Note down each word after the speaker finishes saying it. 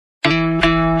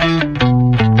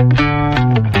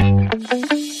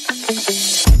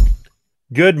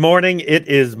Good morning. It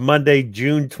is Monday,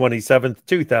 June 27th,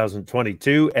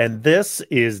 2022, and this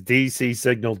is DC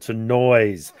Signal to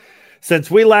Noise.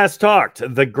 Since we last talked,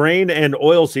 the grain and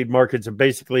oilseed markets have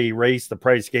basically erased the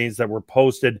price gains that were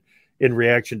posted in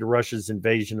reaction to Russia's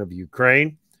invasion of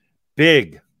Ukraine.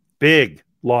 Big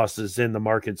losses in the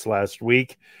markets last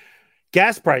week.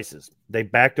 Gas prices, they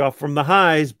backed off from the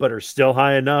highs, but are still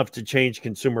high enough to change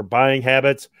consumer buying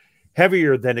habits.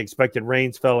 Heavier than expected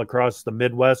rains fell across the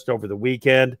Midwest over the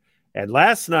weekend. And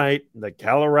last night, the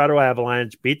Colorado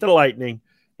Avalanche beat the Lightning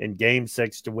in Game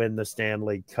 6 to win the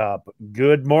Stanley Cup.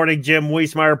 Good morning, Jim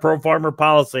Wiesmeyer, Pro Farmer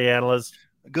Policy Analyst.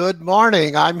 Good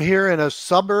morning. I'm here in a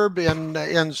suburb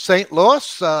in St.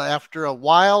 Louis after a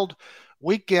wild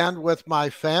weekend with my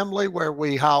family where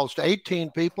we housed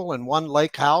 18 people in one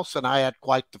lake house, and I had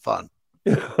quite the fun.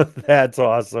 That's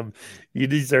awesome. You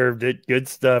deserved it. Good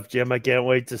stuff, Jim. I can't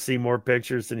wait to see more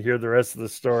pictures and hear the rest of the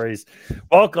stories.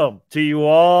 Welcome to you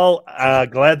all.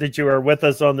 Glad that you are with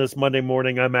us on this Monday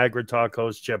morning. I'm AgriTalk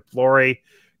host Chip Flory.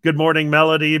 Good morning,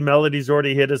 Melody. Melody's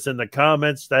already hit us in the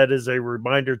comments. That is a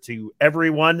reminder to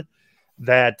everyone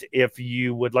that if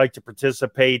you would like to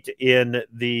participate in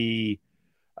the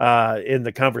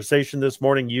conversation this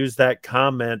morning, use that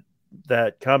comment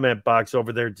box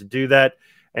over there to do that.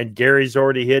 And Gary's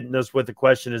already hitting us with a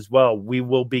question as well. We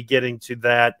will be getting to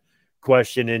that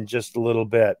question in just a little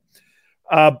bit.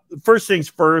 First things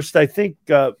first, I think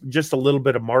just a little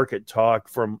bit of market talk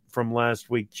from last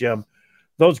week, Jim.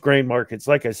 Those grain markets,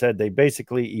 like I said, they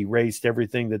basically erased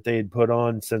everything that they had put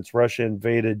on since Russia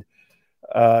invaded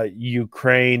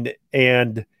Ukraine.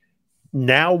 And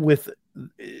now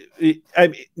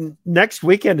next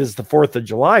weekend is the 4th of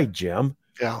July, Jim.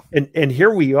 Yeah. And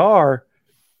here we are.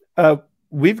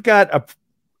 We've got a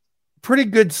pretty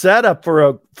good setup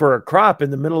for a crop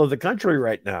in the middle of the country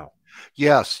right now.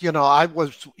 Yes. I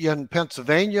was in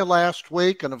Pennsylvania last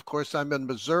week, and of course I'm in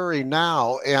Missouri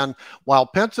now. And while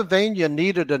Pennsylvania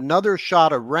needed another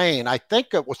shot of rain, I think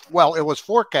it was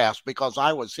forecast because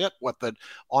I was hit with it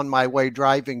on my way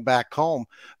driving back home.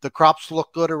 The crops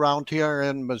look good around here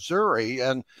in Missouri.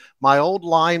 And my old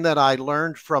line that I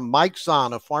learned from Mike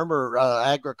Zahn, a former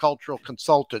agricultural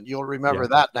consultant, you'll remember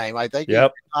that name. I think he's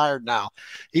retired now.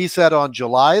 He said on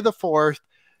July the 4th,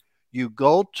 you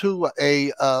go to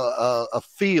a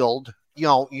field,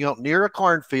 near a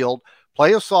cornfield,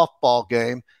 play a softball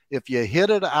game. If you hit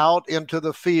it out into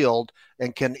the field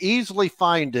and can easily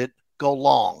find it, go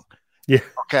long. Yeah.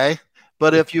 Okay.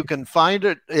 But if you can find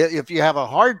it, if you have a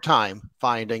hard time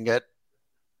finding it,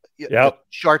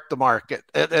 short the market.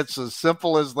 It's as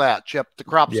simple as that, Chip. The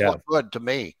crops look good to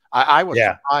me. I was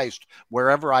surprised.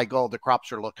 Wherever I go, the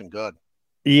crops are looking good.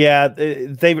 Yeah,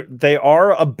 they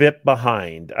are a bit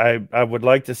behind. I would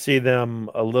like to see them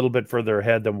a little bit further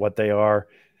ahead than what they are.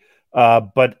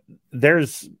 But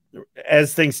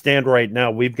as things stand right now,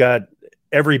 we've got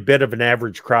every bit of an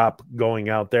average crop going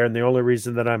out there. And the only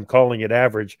reason that I'm calling it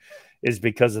average is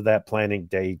because of that planting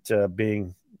date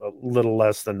being a little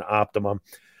less than optimum.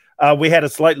 We had a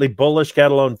slightly bullish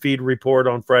cattle on feed report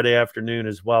on Friday afternoon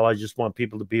as well. I just want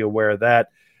people to be aware of that.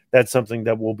 That's something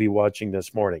that we'll be watching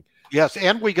this morning. Yes,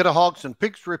 and we get a hogs and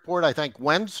pigs report, I think,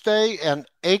 Wednesday, and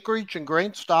acreage and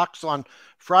grain stocks on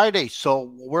Friday.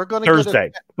 So we're going to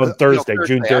Thursday,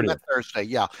 June 30th. Thursday,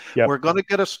 yeah. Yep. We're going to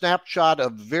get a snapshot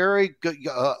of very good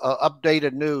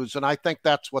updated news, and I think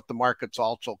that's what the market's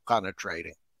also kind of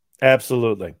trading.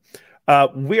 Absolutely.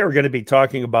 We are going to be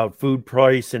talking about food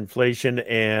price inflation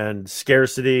and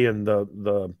scarcity and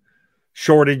the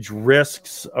shortage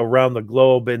risks around the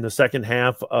globe in the second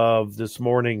half of this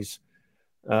morning's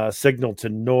Signal to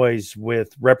Noise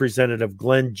with Representative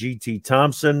Glenn G.T.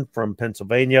 Thompson from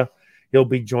Pennsylvania. He'll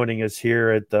be joining us here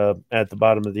at the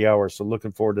bottom of the hour. So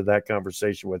looking forward to that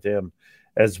conversation with him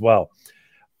as well.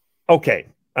 Okay.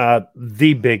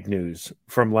 The big news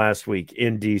from last week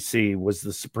in D.C. was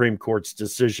the Supreme Court's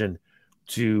decision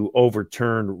to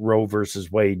overturn Roe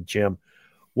versus Wade, Jim.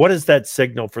 What does that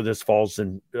signal for this fall's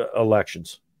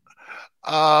elections?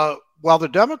 Well, the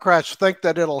Democrats think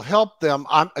that it'll help them.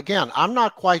 I'm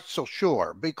not quite so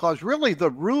sure, because really the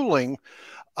ruling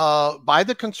by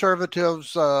the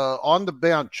conservatives on the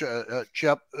bench,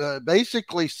 Chip,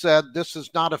 basically said this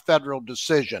is not a federal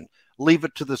decision. Leave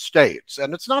it to the states.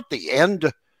 And it's not the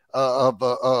end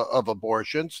of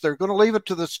abortions. They're going to leave it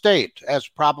to the state, as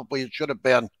probably it should have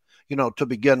been, to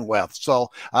begin with. So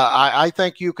I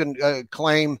think you can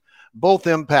claim both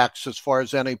impacts as far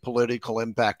as any political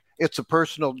impact. It's a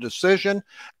personal decision,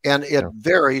 and it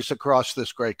varies across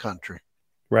this great country.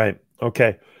 Right.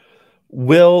 Okay.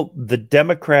 Will the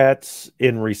Democrats,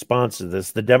 in response to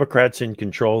this, the Democrats in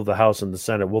control of the House and the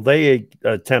Senate, will they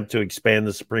attempt to expand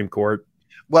the Supreme Court?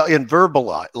 Well, in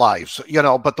verbal lives,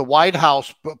 but the White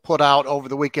House put out over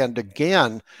the weekend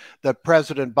again that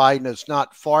President Biden is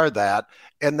not for that,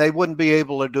 and they wouldn't be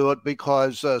able to do it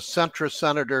because centrist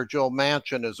Senator Joe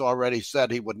Manchin has already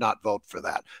said he would not vote for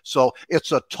that. So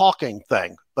it's a talking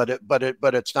thing, but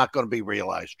it's not going to be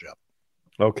realized, Jeff.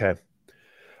 Okay.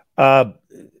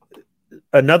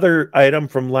 Another item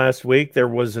from last week, there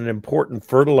was an important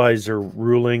fertilizer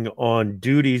ruling on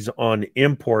duties on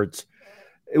imports.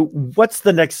 What's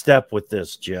the next step with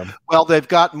this, Jim? Well, they've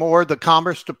got more. The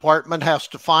Commerce Department has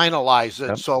to finalize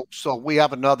it. Yep. So we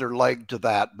have another leg to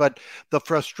that. But the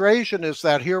frustration is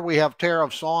that here we have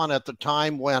tariffs on at the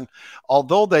time when,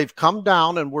 although they've come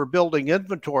down and we're building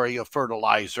inventory of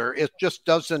fertilizer, it just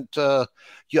doesn't,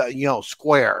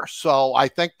 square. So I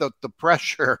think that the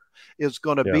pressure is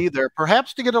going to be there,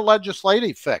 perhaps to get a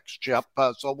legislative fix, Jeff.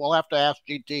 So we'll have to ask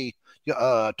GT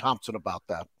Thompson about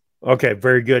that. Okay,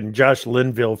 very good. And Josh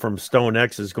Linville from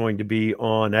StoneX is going to be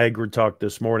on AgriTalk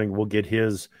this morning. We'll get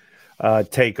his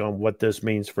take on what this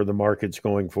means for the markets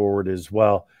going forward as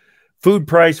well. Food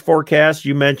price forecast,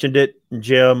 you mentioned it,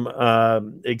 Jim,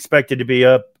 expected to be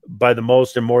up by the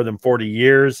most in more than 40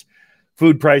 years.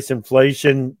 Food price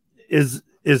inflation is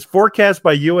forecast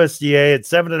by USDA at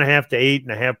 7.5 to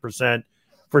 8.5%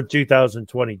 for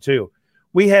 2022.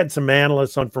 We had some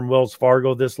analysts on from Wells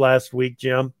Fargo this last week,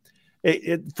 Jim.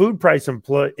 Food price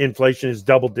inflation is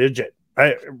double digit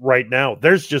right now.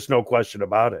 There's just no question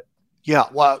about it. Yeah,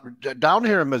 well, down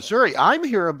here in Missouri, I'm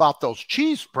hearing about those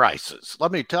cheese prices.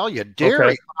 Let me tell you, dairy,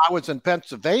 when I was in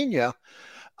Pennsylvania,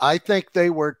 I think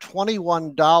they were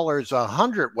 $21 a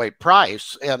hundredweight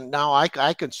price, and now I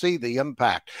can see the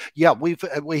impact. Yeah,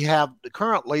 we have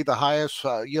currently the highest,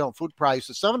 food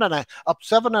prices,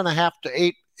 7.5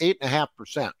 to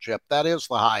 8.5%, Chip. That is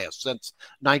the highest since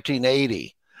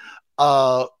 1980.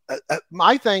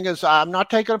 My thing is, I'm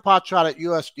not taking a pot shot at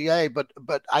USDA,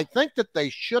 but I think that they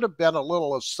should have been a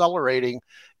little accelerating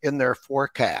in their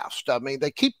forecast. I mean, they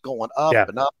keep going up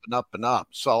and up and up and up.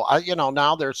 So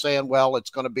now they're saying, well, it's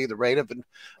going to be the rate of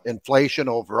inflation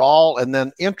overall and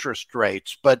then interest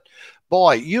rates. But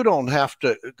boy, you don't have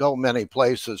to go many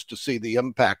places to see the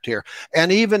impact here.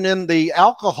 And even in the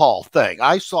alcohol thing,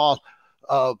 I saw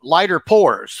lighter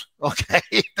pours. Okay,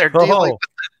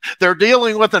 they're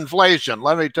dealing with inflation.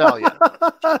 Let me tell you,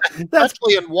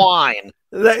 especially in wine.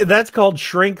 That's called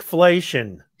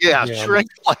shrinkflation. Yeah,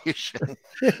 shrinkflation.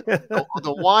 The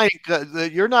wine,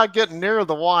 you're not getting near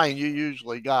the wine you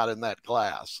usually got in that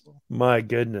glass. My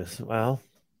goodness. Well,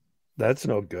 that's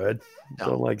no good. No.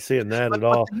 Don't like seeing that at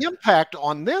all. The impact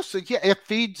on this, it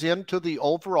feeds into the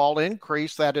overall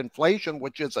increase, that inflation,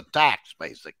 which is a tax,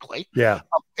 basically. Yeah.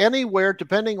 Anywhere,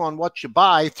 depending on what you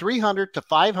buy, $300 to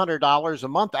 $500 a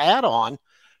month add-on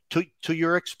to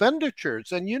your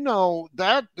expenditures. And,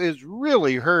 that is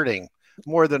really hurting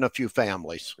more than a few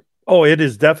families. Oh, it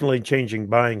is definitely changing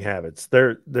buying habits.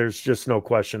 There's just no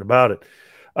question about it.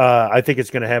 I think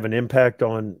it's going to have an impact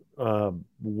on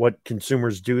what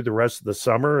consumers do the rest of the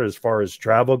summer as far as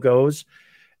travel goes.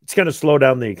 It's going to slow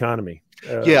down the economy.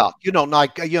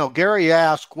 Gary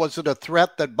asked, was it a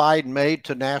threat that Biden made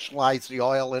to nationalize the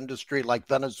oil industry like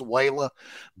Venezuela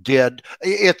did?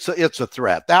 It's a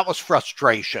threat. That was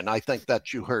frustration, I think,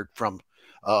 that you heard from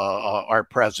our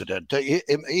president.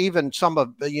 Even some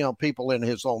of people in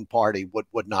his own party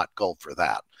would not go for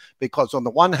that, because on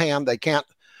the one hand, they can't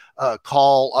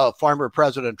call former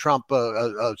President Trump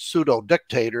a pseudo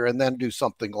dictator and then do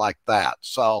something like that.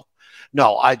 So,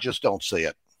 no, I just don't see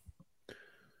it.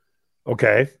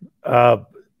 Okay.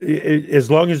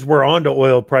 As long as we're on to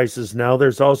oil prices now,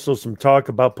 there's also some talk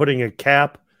about putting a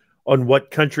cap on what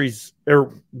countries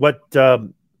or what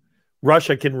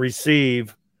Russia can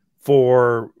receive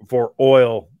for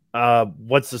oil.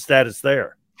 What's the status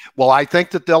there? Well, I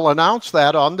think that they'll announce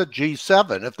that on the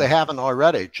G7 if they haven't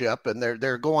already, Chip, and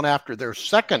they're going after their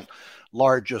second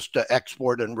largest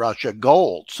export in Russia,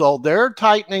 gold. So they're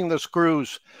tightening the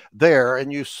screws there,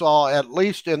 and you saw, at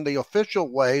least in the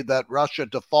official way, that Russia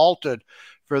defaulted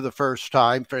for the first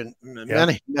time for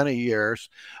many years.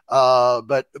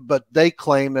 But they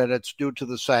claim that it's due to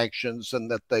the sanctions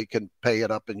and that they can pay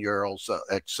it up in euros,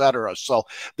 et cetera. So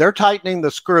they're tightening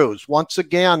the screws once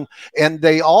again. And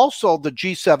they also, the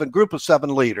G7 group of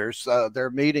 7 leaders,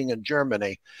 they're meeting in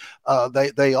Germany.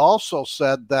 They also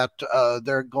said that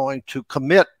they're going to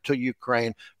commit to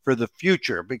Ukraine for the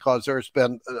future, because there's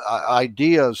been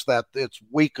ideas that it's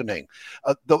weakening.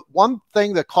 The one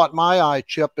thing that caught my eye,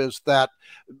 Chip, is that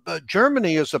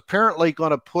Germany is apparently going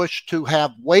to push to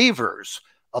have waivers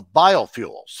of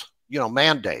biofuels,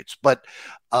 mandates. But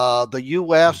the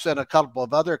U.S. and a couple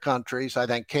of other countries, I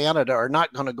think Canada, are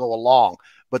not going to go along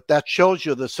but that shows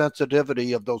you the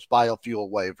sensitivity of those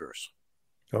biofuel waivers.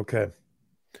 Okay,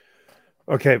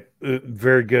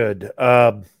 very good.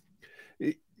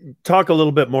 Talk a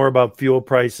little bit more about fuel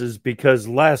prices, because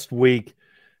last week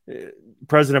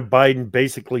President Biden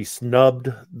basically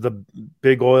snubbed the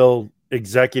big oil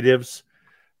executives,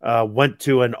 went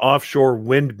to an offshore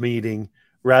wind meeting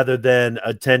rather than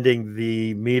attending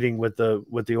the meeting with the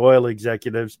oil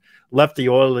executives, left the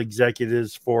oil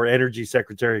executives for Energy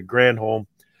Secretary Granholm.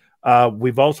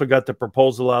 We've also got the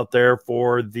proposal out there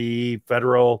for the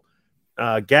federal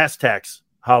gas tax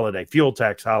holiday, fuel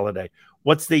tax holiday.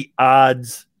 What's the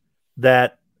odds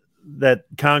that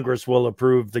Congress will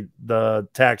approve the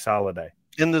tax holiday?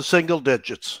 In the single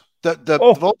digits.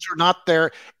 The votes are not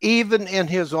there, even in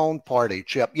his own party,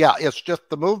 Chip. Yeah, it's just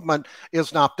the movement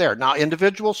is not there. Now,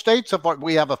 individual states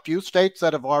we have a few states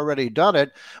that have already done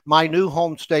it. My new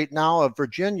home state now of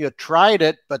Virginia tried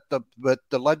it, but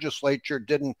the legislature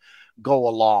didn't go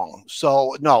along.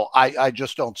 So no, I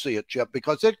just don't see it, Chip,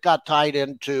 because it got tied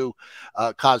into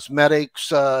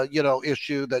cosmetics,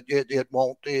 issue that it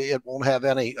won't have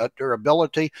any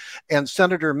durability. And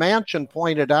Senator Manchin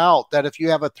pointed out that if you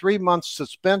have a 3-month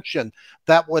suspension,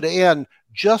 that would end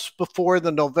just before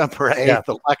the November 8th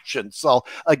election. So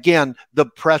again, the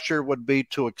pressure would be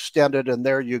to extend it, and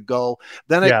there you go.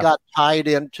 Then it got tied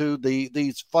into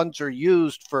these funds are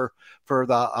used for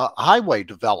the highway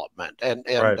development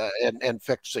and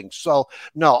fixing. So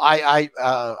no,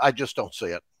 I just don't see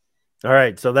it. All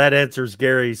right, so that answers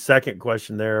Gary's second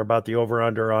question there about the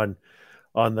over/under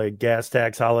on the gas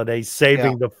tax holiday,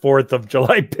 saving the 4th of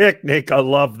July picnic. I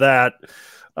love that.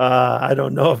 I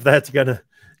don't know if that's gonna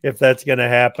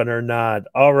happen or not.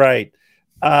 All right.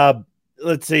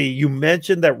 Let's see. You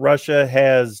mentioned that Russia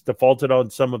has defaulted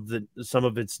on some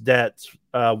of its debts.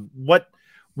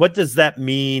 What does that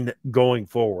mean going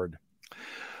forward?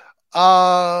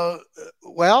 Well,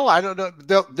 I don't know.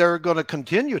 They're going to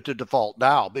continue to default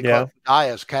now because the die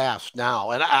is cast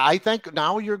now. And I think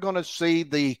now you're going to see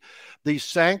these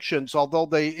sanctions, although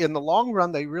in the long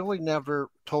run, they really never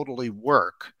totally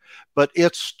work. But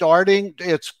it's starting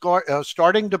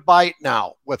to bite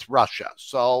now with Russia.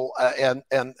 So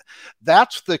and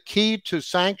that's the key to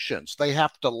sanctions. They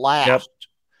have to last. Yep.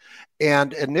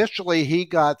 And initially, he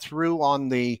got through on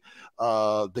the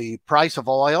price of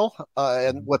oil,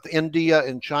 and with India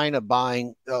and China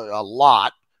buying a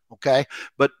lot. Okay,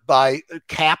 but by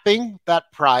capping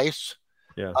that price,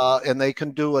 and they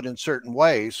can do it in certain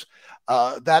ways.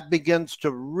 That begins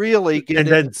to really get, and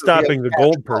then stopping the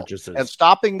gold purchases. And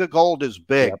stopping the gold is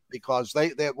big because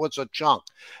there was a chunk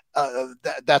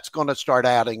that's going to start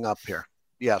adding up here.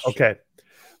 Yes. Okay.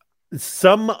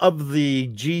 Some of the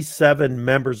G7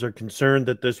 members are concerned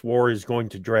that this war is going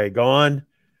to drag on.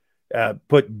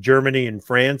 Put Germany and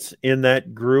France in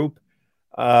that group.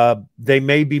 They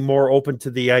may be more open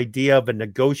to the idea of a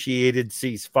negotiated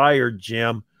ceasefire,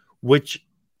 Jim, which,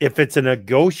 if it's a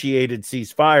negotiated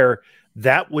ceasefire,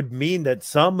 that would mean that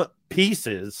some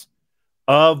pieces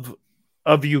of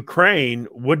Ukraine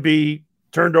would be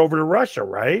turned over to Russia,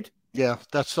 right? Yeah,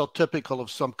 that's so typical of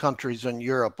some countries in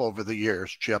Europe over the years,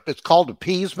 Chip. It's called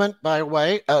appeasement, by the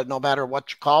way. No matter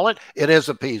what you call it, it is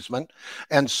appeasement.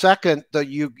 And second, the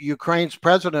Ukraine's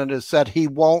president has said he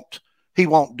won't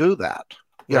do that.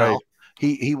 You know,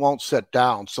 he won't sit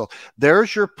down. So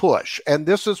there's your push. And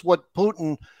this is what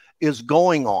Putin is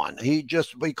going on.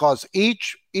 Because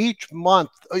each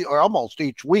month, or almost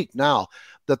each week now,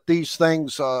 that these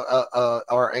things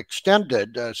are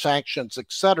extended, sanctions,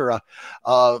 etc.,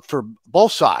 for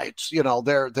both sides. You know,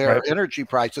 their energy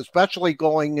prices, especially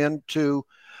going into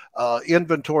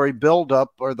inventory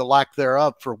buildup or the lack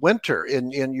thereof for winter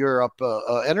in Europe,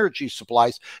 energy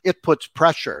supplies. It puts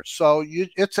pressure. So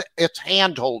it's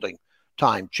hand holding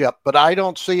time, Chip, but I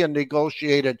don't see a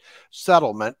negotiated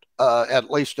settlement, at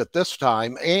least at this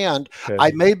time. And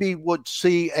I maybe would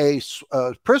see a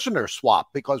prisoner swap,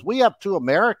 because we have 2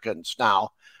 Americans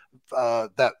now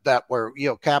that were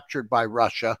captured by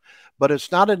Russia, but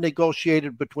it's not a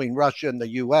negotiated between Russia and the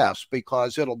U.S.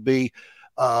 because it'll be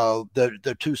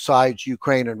the 2 sides,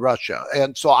 Ukraine and Russia.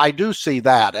 And so I do see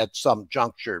that at some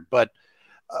juncture, but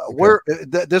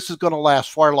this is going to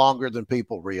last far longer than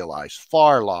people realize.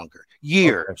 Far longer.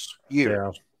 Years.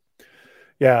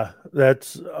 Yeah,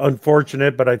 that's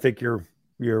unfortunate, but I think you're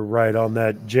right on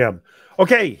that, Jim.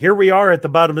 Okay, here we are at the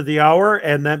bottom of the hour,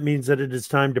 and that means that it is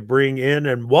time to bring in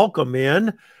and welcome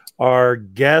in our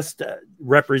guest,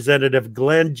 Representative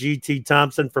Glenn G.T.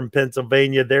 Thompson from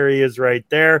Pennsylvania. There he is right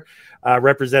there.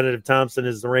 Representative Thompson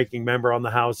is the ranking member on the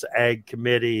House Ag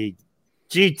Committee.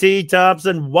 G.T.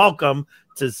 Thompson, welcome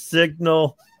to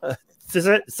Signal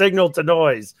to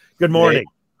Noise. Good morning.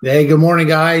 Hey, good morning,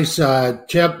 guys.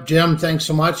 Chip, Jim, thanks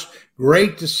so much.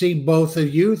 Great to see both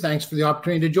of you. Thanks for the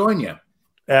opportunity to join you.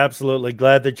 Absolutely.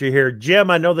 Glad that you're here.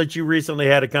 Jim, I know that you recently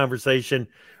had a conversation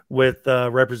with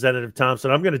Representative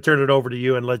Thompson. I'm going to turn it over to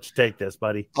you and let you take this,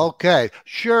 buddy. Okay,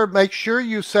 sure. Make sure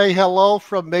you say hello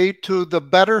from me to the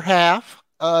better half,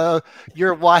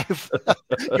 your wife,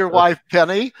 your wife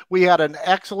Penny. We had an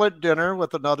excellent dinner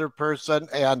with another person,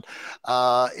 and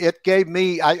it gave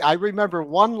me. I remember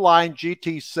one line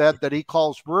GT said that he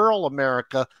calls rural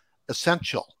America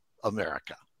essential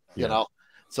America. You know.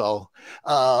 So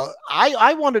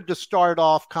I wanted to start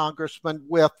off, Congressman,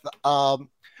 with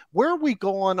where are we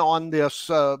going on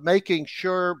this, making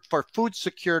sure for food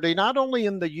security, not only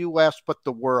in the U.S., but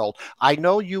the world? I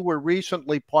know you were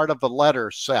recently part of a letter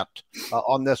sent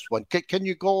on this one. Can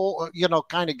you go,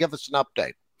 kind of give us an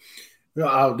update?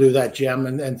 I'll do that, Jim.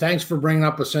 And thanks for bringing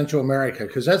up Essential America,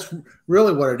 because that's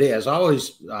really what it is. I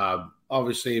always,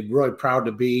 obviously, really proud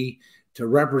to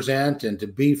represent and to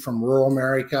be from rural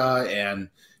America and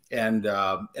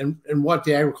what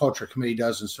the Agriculture Committee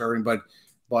does in serving. But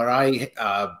I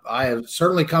have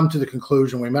certainly come to the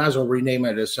conclusion we might as well rename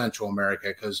it Essential America,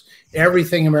 because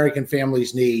everything American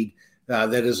families need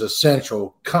that is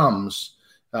essential comes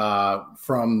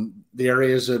from the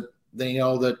areas that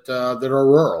that are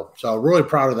rural. So really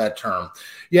proud of that term.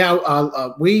 Yeah,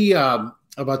 we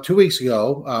about 2 weeks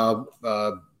ago,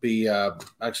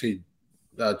 actually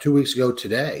 2 weeks ago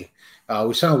today,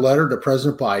 we sent a letter to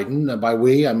President Biden. And by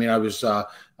we, I mean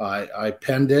I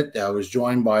penned it. I was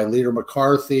joined by Leader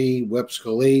McCarthy, Whip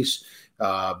Scalise,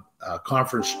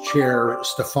 Conference Chair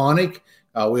Stefanik.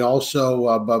 We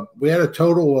also, but we had a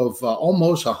total of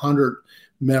almost 100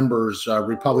 members,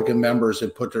 Republican members,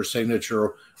 that put their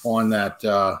signature on that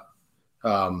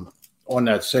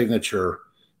signature,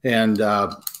 and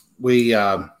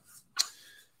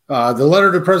the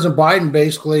letter to President Biden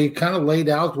basically kind of laid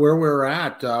out where we're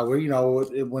at.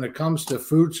 When it comes to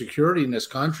food security in this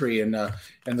country and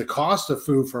the cost of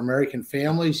food for American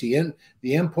families, the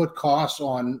input costs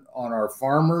on our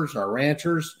farmers, our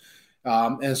ranchers,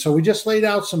 and so we just laid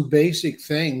out some basic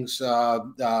things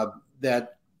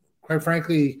that, quite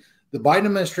frankly, the Biden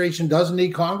administration doesn't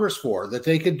need Congress for, that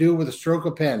they could do with a stroke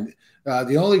of pen.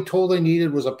 The only tool they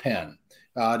needed was a pen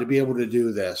to be able to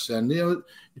do this, and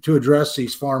to address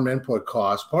these farm input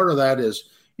costs. Part of that is,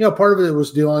 part of it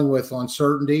was dealing with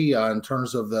uncertainty in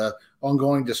terms of the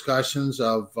ongoing discussions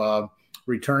of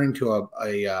returning to a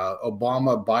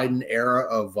Obama-Biden era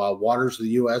of Waters of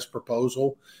the U.S.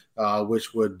 proposal,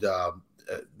 which would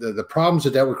the problems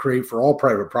that would create for all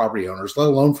private property owners, let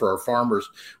alone for our farmers,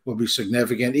 will be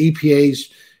significant. EPA's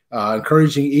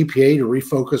encouraging EPA to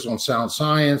refocus on sound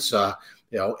science,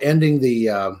 ending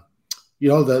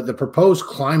the proposed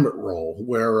climate rule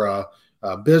where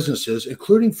businesses,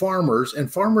 including farmers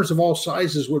and farmers of all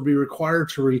sizes, would be required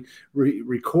to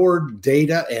record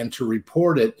data and to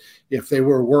report it if they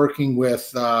were working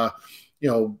with,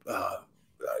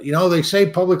 they say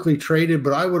publicly traded,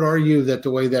 but I would argue that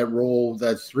the way that rule,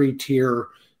 that three-tier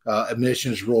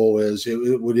emissions rule is,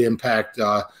 it would impact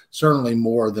certainly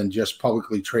more than just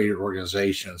publicly traded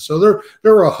organizations. So there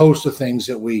are a host of things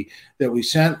that we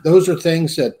sent. Those are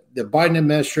things that the Biden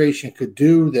administration could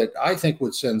do that I think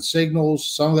would send signals.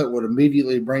 Some of that would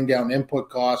immediately bring down input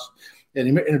costs,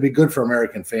 and it'd be good for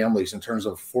American families in terms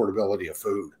of affordability of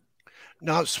food.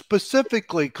 Now,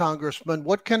 specifically, Congressman,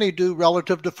 what can he do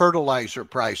relative to fertilizer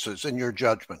prices, in your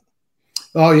judgment?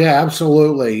 Oh yeah,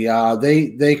 absolutely.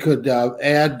 They could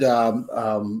add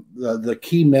the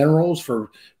key minerals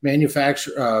for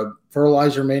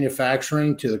fertilizer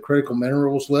manufacturing to the critical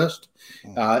minerals list,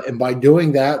 and by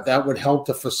doing that, that would help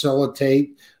to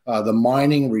facilitate the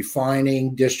mining,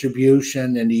 refining,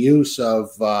 distribution, and the use of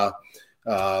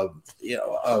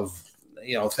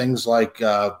things like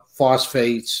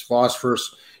phosphates,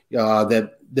 phosphorus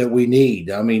that we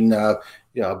need. I mean,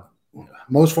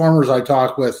 most farmers I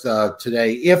talk with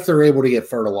today, if they're able to get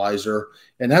fertilizer,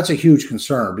 and that's a huge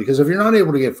concern, because if you're not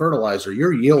able to get fertilizer,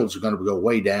 your yields are going to go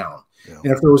way down. Yeah.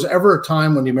 And if there was ever a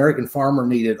time when the American farmer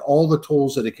needed all the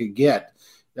tools that it could get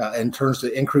in terms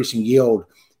of increasing yield,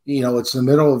 it's the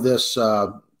middle of this.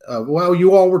 Well,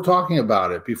 you all were talking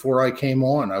about it before I came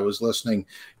on. I was listening,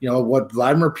 what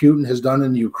Vladimir Putin has done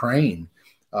in Ukraine.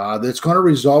 That's going to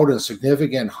result in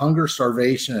significant hunger,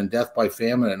 starvation, and death by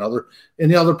famine in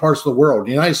the other parts of the world.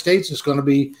 The United States is going to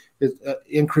be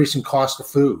increasing cost of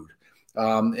food,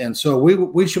 and so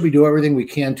we should be doing everything we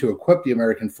can to equip the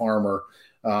American farmer.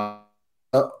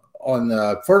 On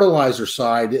the fertilizer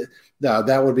side,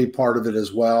 that would be part of it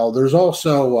as well. There's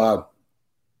also,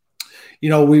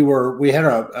 we had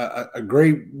a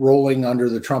great rolling under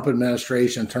the Trump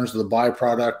administration in terms of the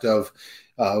byproduct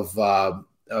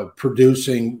of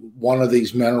producing one of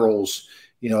these minerals,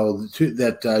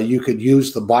 that you could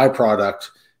use the byproduct,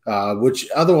 which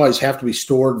otherwise have to be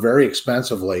stored very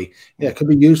expensively. Yeah, it could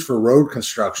be used for road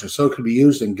construction, so it could be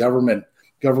used in government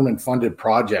funded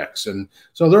projects. And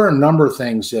so there are a number of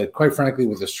things that, quite frankly,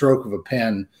 with the stroke of a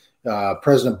pen,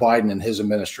 President Biden and his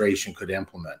administration could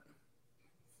implement.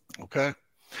 Okay.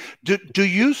 Do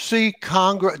you see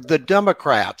Congress, the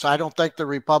Democrats, I don't think the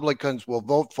Republicans will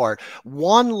vote for it,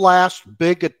 one last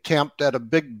big attempt at a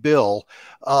big bill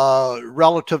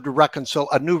relative to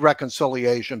a new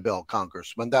reconciliation bill,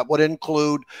 Congressman, that would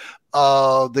include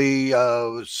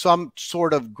some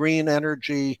sort of green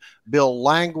energy bill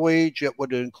language. It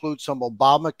would include some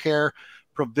Obamacare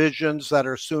provisions that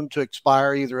are soon to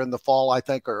expire either in the fall, I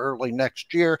think, or early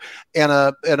next year, and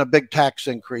a big tax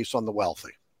increase on the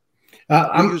wealthy. Do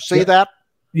you see that?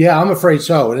 Yeah, I'm afraid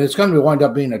so. And it's going to wind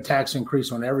up being a tax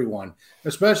increase on everyone,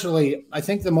 especially I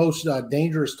think the most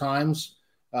dangerous times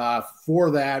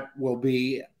for that will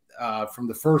be after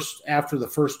the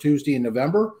first Tuesday in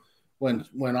November, when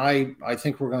I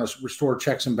think we're going to restore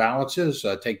checks and balances,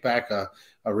 take back a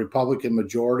Republican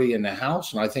majority in the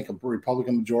House, and I think a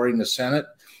Republican majority in the Senate.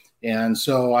 And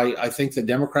so I think the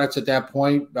Democrats at that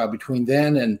point, between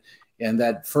then and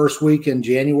that first week in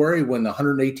January, when the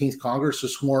 118th Congress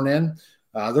is sworn in,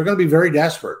 they're going to be very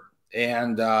desperate,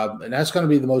 and that's going to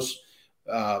be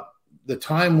the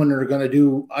time when they're going to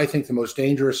do, I think, the most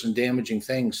dangerous and damaging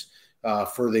things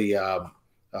for the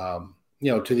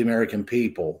to the American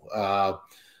people.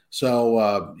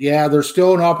 There's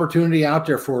still an opportunity out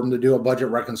there for them to do a budget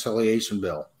reconciliation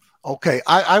bill. Okay,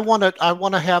 I want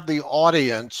to have the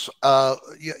audience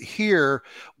hear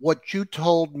what you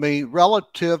told me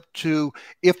relative to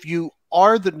if you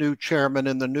are the new chairman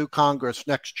in the new Congress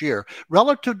next year,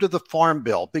 relative to the Farm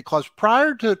Bill, because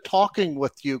prior to talking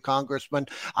with you, Congressman,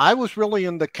 I was really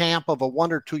in the camp of a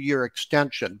 1 or 2 year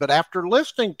extension. But after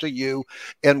listening to you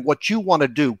and what you want to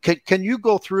do, can you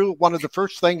go through one of the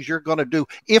first things you're going to do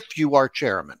if you are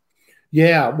chairman?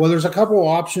 Yeah, well, there's a couple of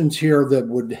options here that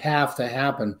would have to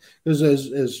happen because,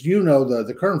 as you know,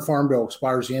 the current Farm Bill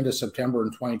expires the end of September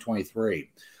in 2023.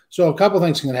 So a couple of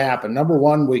things can happen. Number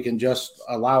one, we can just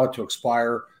allow it to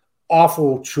expire.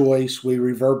 Awful choice. We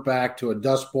revert back to a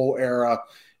Dust Bowl era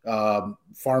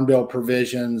Farm Bill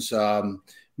provisions.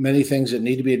 Many things that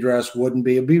need to be addressed wouldn't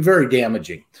be. It'd be very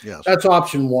damaging. Yes. That's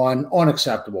option one,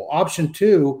 unacceptable. Option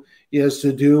two is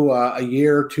to do a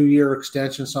 2-year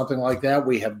extension, something like that.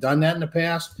 We have done that in the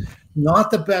past. Not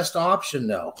the best option,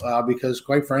 though, because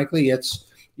quite frankly, it's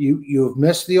you have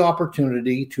missed the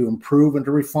opportunity to improve and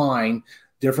to refine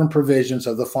different provisions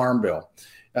of the Farm Bill.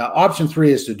 Option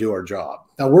three is to do our job.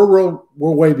 Now we're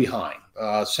way behind,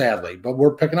 sadly, but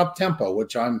we're picking up tempo,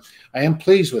 which I am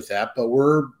pleased with that. But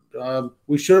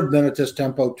we should have been at this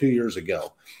tempo 2 years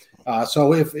ago.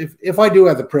 So if I do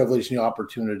have the privilege and the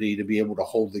opportunity to be able to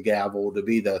hold the gavel, to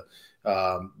be the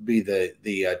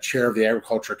chair of the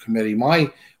Agriculture Committee,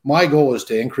 my goal is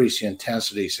to increase the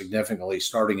intensity significantly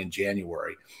starting in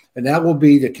January, and that will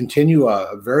be to continue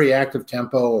a very active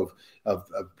tempo of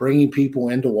bringing people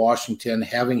into Washington,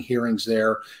 having hearings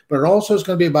there. But it also is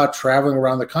going to be about traveling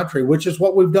around the country, which is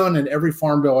what we've done in every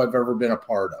Farm Bill I've ever been a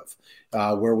part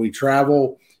of, where we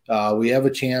travel, we have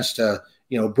a chance to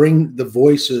bring the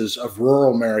voices of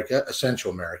rural America, essential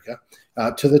America,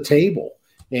 to the table.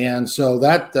 And so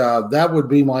that would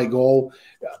be my goal.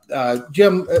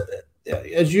 Jim,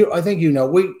 as I think you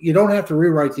don't have to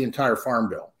rewrite the entire Farm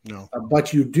Bill. No.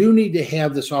 But you do need to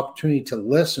have this opportunity to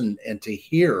listen and to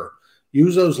hear,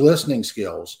 use those listening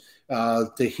skills,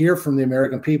 to hear from the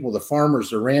American people, the farmers,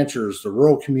 the ranchers, the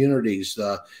rural communities,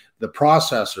 the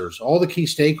processors, all the key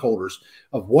stakeholders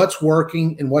of what's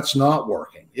working and what's not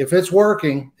working. If it's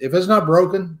working, if it's not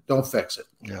broken, don't fix it.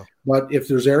 Yeah. But if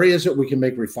there's areas that we can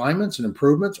make refinements and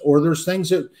improvements, or there's things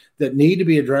that need to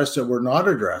be addressed that we're not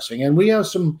addressing, and we have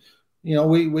some,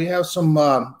 we have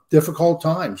some difficult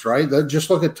times, right? Just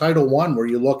look at Title I, where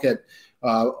you look at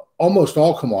almost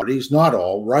all commodities, not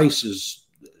all. Rice is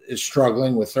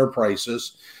struggling with their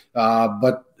prices,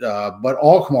 but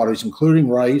all commodities, including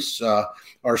rice,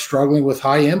 are struggling with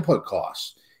high input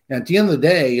costs. And at the end of the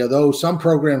day, although some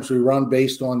programs we run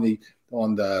based on the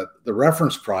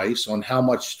reference price, on how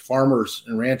much farmers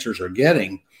and ranchers are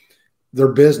getting, they're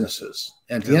businesses.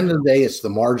 And at the end of the day, it's the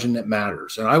margin that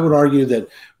matters. And I would argue that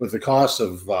with the cost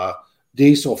of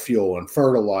diesel fuel and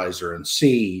fertilizer and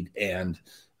seed and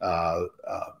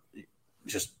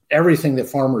just everything that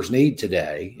farmers need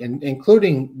today,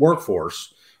 including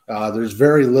workforce, there's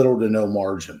very little to no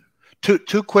margin.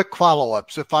 Two quick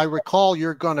follow-ups. If I recall,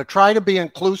 you're going to try to be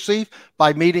inclusive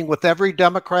by meeting with every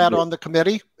Democrat on the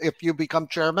committee if you become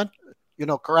chairman,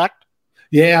 correct?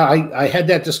 Yeah, I had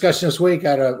that discussion this week. I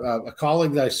had a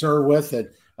colleague that I serve with,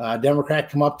 that Democrat,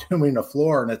 come up to me on the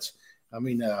floor,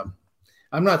 and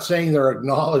I'm not saying they're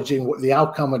acknowledging the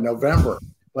outcome of November,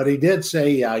 but he did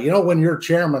say, when you're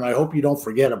chairman, I hope you don't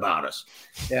forget about us.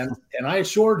 And I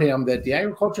assured him that the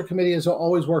Agriculture Committee has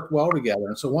always worked well together.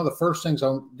 And so one of the first things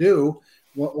I'll do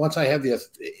once I have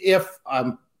if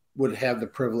I would have the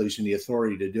privilege and the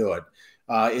authority to do it,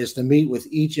 is to meet with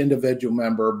each individual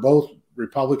member, both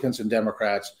Republicans and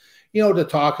Democrats, to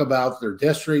talk about their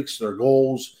districts, their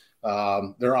goals,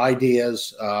 their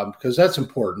ideas, because that's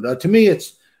important. To me,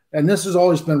 and this has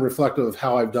always been reflective of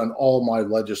how I've done all my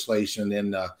legislation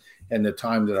in the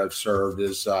time that I've served,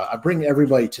 is I bring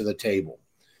everybody to the table.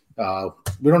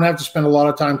 We don't have to spend a lot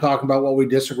of time talking about what we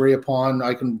disagree upon.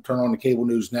 I can turn on the cable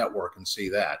news network and see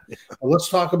that. But let's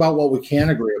talk about what we can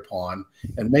agree upon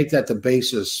and make that the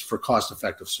basis for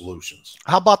cost-effective solutions.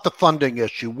 How about the funding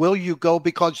issue? Will you go,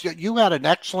 because you had an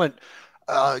excellent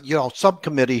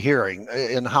subcommittee hearing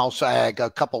in House Ag a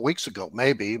couple of weeks ago,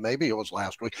 maybe it was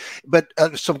last week, but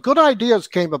some good ideas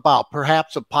came about,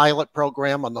 perhaps a pilot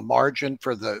program on the margin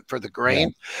for the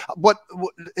grain. Yeah.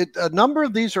 A number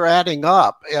of these are adding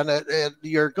up, and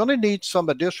you're going to need some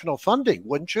additional funding,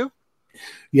 wouldn't you?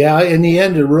 Yeah, in the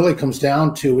end, it really comes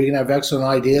down to, we can have excellent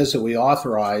ideas that we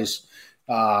authorize,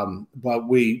 but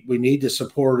we need the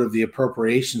support of the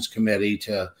Appropriations Committee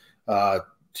to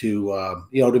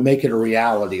make it a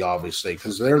reality, obviously,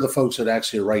 because they're the folks that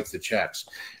actually write the checks.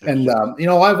 And,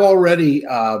 I've already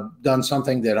done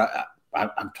something that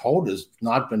I'm told has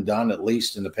not been done, at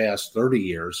least in the past 30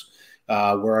 years,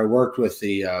 where I worked with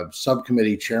the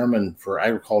subcommittee chairman for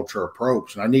agriculture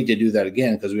approach. And I need to do that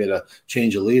again because we had a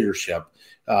change of leadership.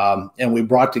 And we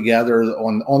brought together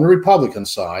on the Republican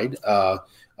side,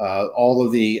 all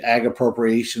of the ag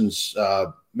appropriations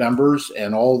members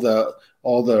and all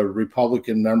the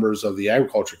Republican members of the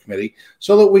Agriculture Committee,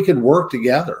 so that we could work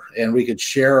together and we could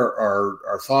share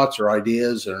our thoughts, our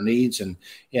ideas, our needs. And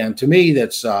to me,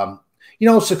 that's,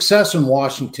 success in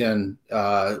Washington,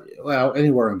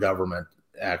 anywhere in government,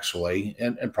 actually,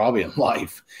 and probably in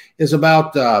life, is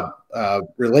about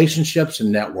relationships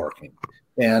and networking.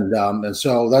 And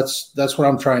so that's what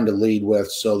I'm trying to lead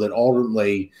with, so that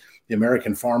ultimately the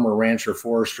American farmer, rancher,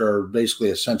 forester, basically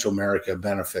essential America,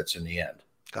 benefits in the end.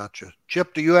 Gotcha.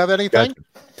 Chip, do you have anything?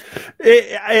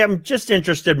 Gotcha. I am just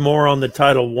interested more on the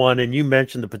Title I, and you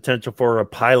mentioned the potential for a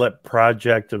pilot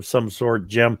project of some sort,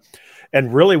 Jim.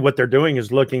 And really what they're doing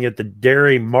is looking at the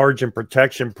dairy margin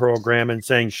protection program and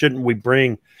saying, shouldn't we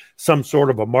bring some sort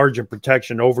of a margin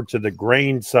protection over to the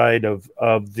grain side of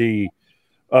the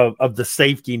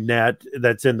safety net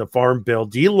that's in the Farm Bill?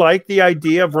 Do you like the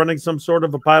idea of running some sort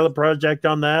of a pilot project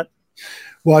on that?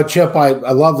 Well, Chip, I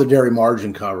love the dairy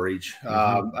margin coverage,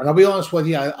 and I'll be honest with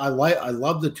you, I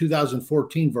love the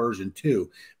 2014 version too.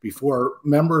 Before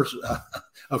members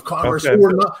of Congress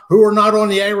who were not on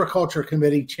the Agriculture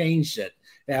Committee changed it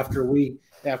after we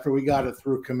got it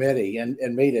through committee and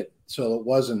made it so it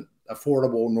wasn't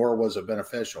affordable nor was it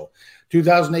beneficial.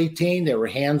 2018, they were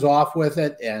hands off with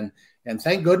it, and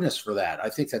thank goodness for that. I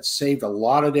think that saved a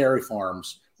lot of dairy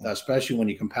farms, especially when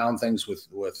you compound things with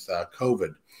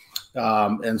COVID.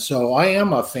 And so I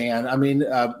am a fan. I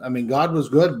mean, God was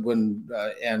good when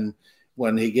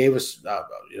he gave us,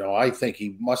 I think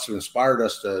he must have inspired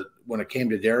us to, when it came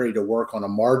to dairy, to work on a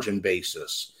margin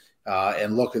basis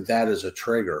and look at that as a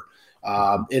trigger.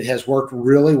 It has worked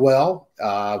really well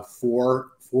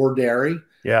for dairy.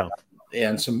 Yeah.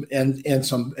 And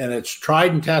it's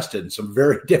tried and tested in some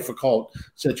very difficult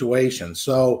situations.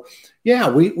 So yeah,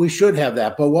 we should have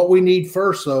that. But what we need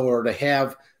first, though, are to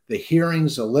have the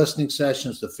hearings, the listening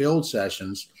sessions, the field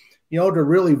sessions, to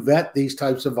really vet these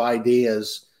types of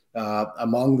ideas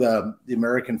among the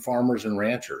American farmers and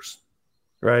ranchers.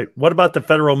 Right. What about the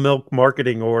federal milk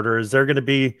marketing order?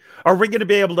 Are we going to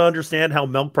be able to understand how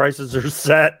milk prices are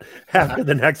set after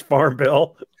the next Farm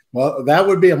Bill? Well, that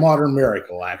would be a modern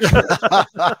miracle, actually.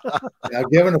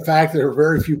 Given the fact that there are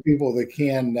very few people that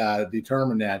can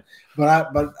determine that.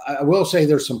 But I will say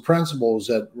there's some principles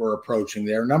that we're approaching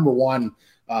there. Number one,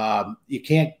 you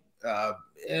can't, I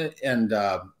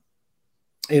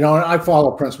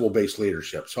follow principle-based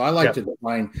leadership. So I like to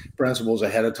define principles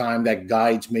ahead of time. That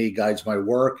guides my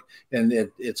work, and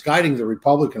it's guiding the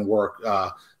Republican work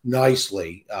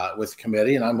nicely with the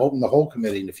committee, and I'm hoping the whole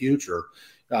committee in the future.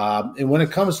 And when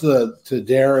it comes to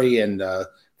dairy and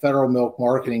federal milk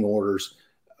marketing orders,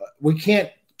 we can't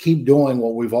keep doing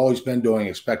what we've always been doing,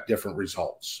 expect different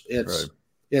results.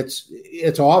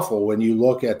 it's awful when you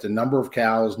look at the number of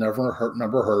cows, number of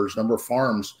herds, number of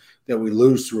farms that we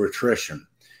lose through attrition.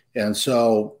 And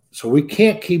so we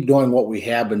can't keep doing what we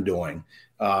have been doing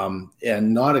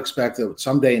and not expect that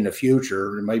someday in the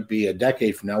future, it might be a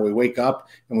decade from now, we wake up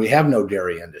and we have no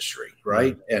dairy industry,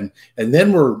 right? Mm-hmm. And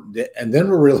then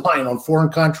we're relying on foreign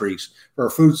countries for our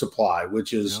food supply,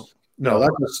 which is that's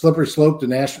a slippery slope to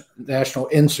national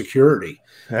insecurity.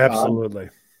 Absolutely.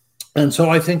 And so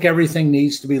I think everything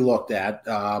needs to be looked at,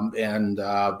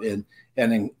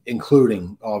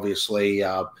 including obviously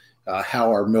how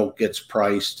our milk gets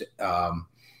priced.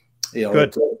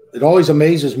 It always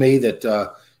amazes me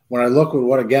that when I look at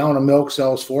what a gallon of milk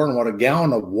sells for and what a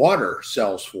gallon of water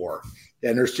sells for,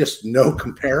 and there's just no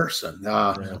comparison.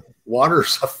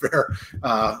 Water's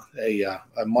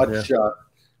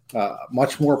a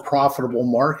much more profitable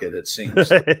market, it seems.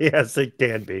 Yes, it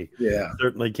can be. Yeah,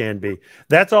 certainly can be.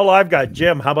 That's all I've got.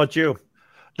 Jim, how about you?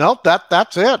 No,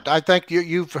 that's it. I think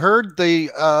you've heard the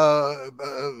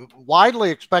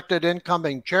widely expected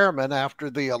incoming chairman after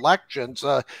the elections.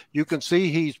 You can see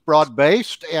he's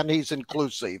broad-based and he's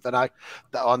inclusive. And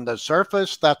on the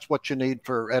surface, that's what you need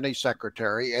for any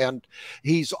secretary. And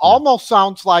he's almost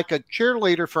sounds like a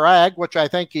cheerleader for ag, which I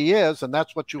think he is. And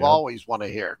that's what you always want to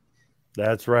hear.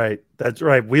 That's right. That's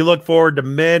right. We look forward to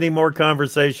many more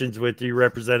conversations with you,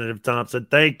 Representative Thompson.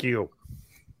 Thank you.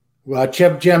 Well,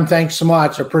 Jim, thanks so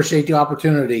much. I appreciate the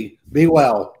opportunity. Be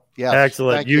well. Yeah,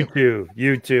 excellent. You too.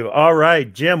 You too. All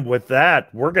right, Jim, with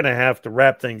that, we're going to have to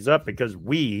wrap things up because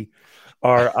we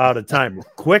are out of time.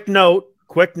 Quick note,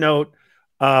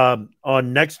 on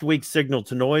next week's Signal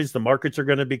to Noise, the markets are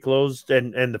going to be closed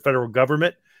and the federal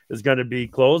government is going to be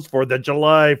closed for the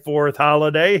July 4th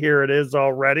holiday. Here it is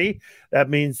already. That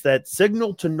means that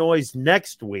Signal to Noise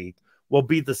next week will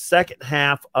be the second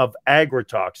half of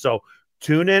AgriTalk. So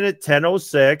tune in at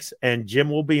 10:06, and Jim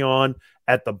will be on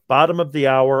at the bottom of the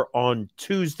hour on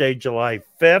Tuesday, July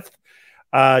 5th.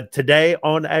 Today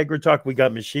on AgriTalk, we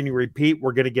got Machinery Repeat.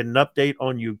 We're going to get an update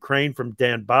on Ukraine from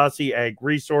Dan Bossie, Ag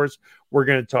Resource. We're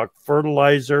going to talk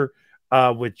fertilizer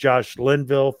with Josh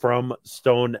Linville from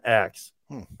Stone X.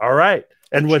 All right.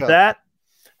 And with that,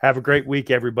 have a great week,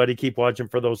 everybody. Keep watching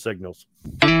for those signals.